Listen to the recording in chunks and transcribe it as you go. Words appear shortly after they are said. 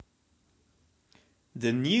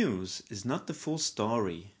The news is not the full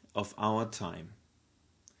story of our time.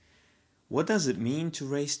 What does it mean to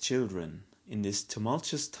raise children in this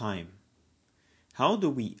tumultuous time? How do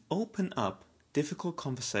we open up difficult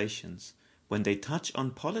conversations when they touch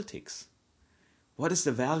on politics? What is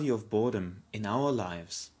the value of boredom in our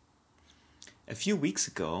lives? A few weeks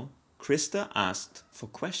ago, Krista asked for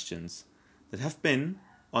questions that have been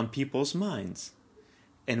on people's minds,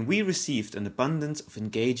 and we received an abundance of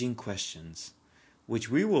engaging questions, which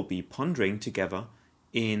we will be pondering together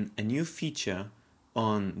in a new feature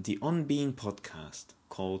on the On Being podcast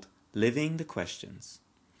called Living the Questions.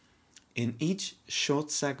 In each short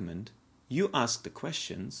segment, you ask the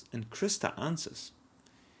questions and Krista answers.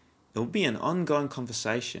 It will be an ongoing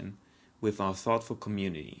conversation with our thoughtful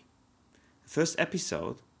community. The first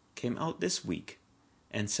episode came out this week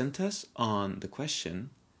and centers on the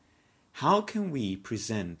question, how can we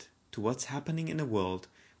present to what's happening in the world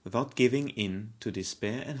without giving in to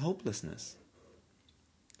despair and hopelessness?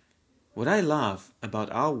 What I love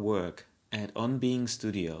about our work at On Being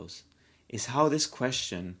Studios is how this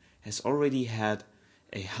question has already had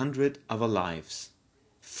 100 other lives,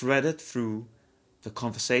 threaded through the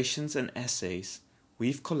conversations and essays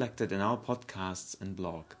we've collected in our podcasts and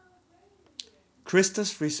blog.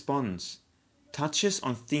 Krista's response touches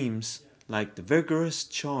on themes like the vigorous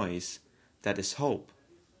choice that is hope,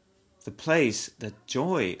 the place that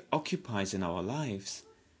joy occupies in our lives,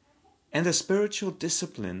 and the spiritual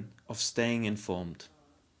discipline of staying informed.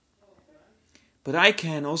 But I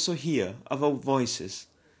can also hear other voices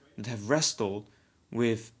that have wrestled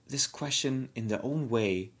with this question in their own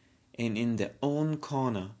way and in their own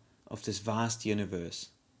corner of this vast universe.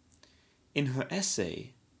 In her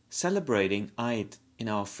essay, Celebrating Eid in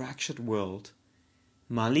Our Fractured World,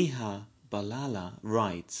 Maliha Balala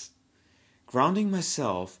writes, grounding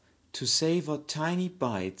myself to savor tiny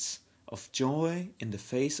bites of joy in the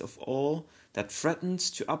face of all that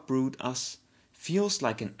threatens to uproot us feels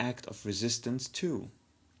like an act of resistance too.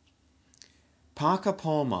 Parker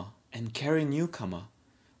Palmer and Carrie Newcomer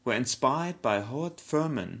were inspired by Howard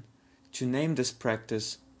Thurman to name this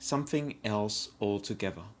practice something else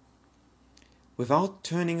altogether. Without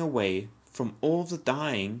turning away from all the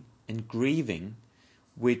dying and grieving,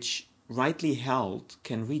 which rightly held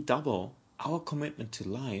can redouble our commitment to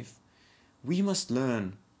life, we must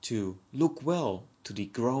learn to look well to the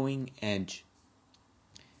growing edge.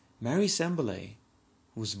 Mary Samberley,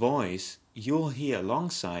 whose voice you'll hear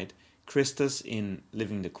alongside Krista's in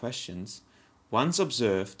Living the Questions, once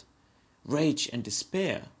observed, rage and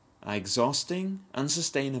despair are exhausting,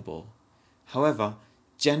 unsustainable, however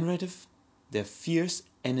generative their fierce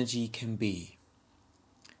energy can be.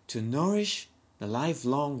 To nourish the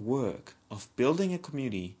lifelong work of building a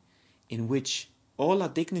community in which all are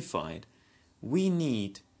dignified, we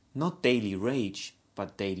need not daily rage,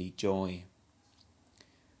 but daily joy.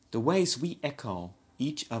 The ways we echo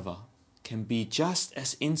each other can be just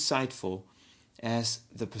as insightful as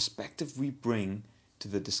the perspective we bring to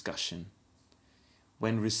the discussion.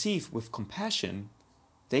 When received with compassion,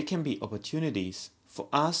 they can be opportunities for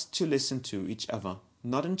us to listen to each other,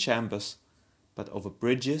 not in chambers, but over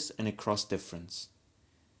bridges and across difference.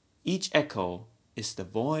 Each echo is the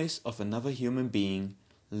voice of another human being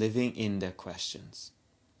living in their questions.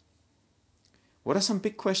 What are some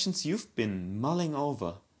big questions you've been mulling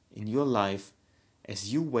over in your life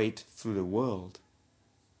as you wade through the world?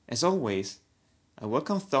 As always, I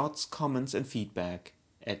welcome thoughts, comments and feedback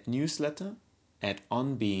at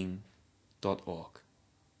newsletter@onbeing.org.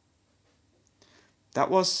 That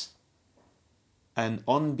was an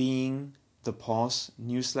On Being the Pause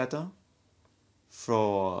newsletter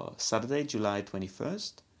for Saturday, July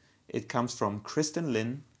 21st. It comes from Kristen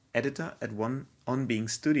Lin, editor at On Being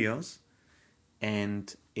Studios,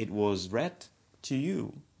 and it was read to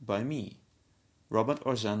you by me, Robert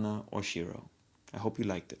Orzana Oshiro. I hope you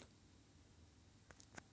liked it.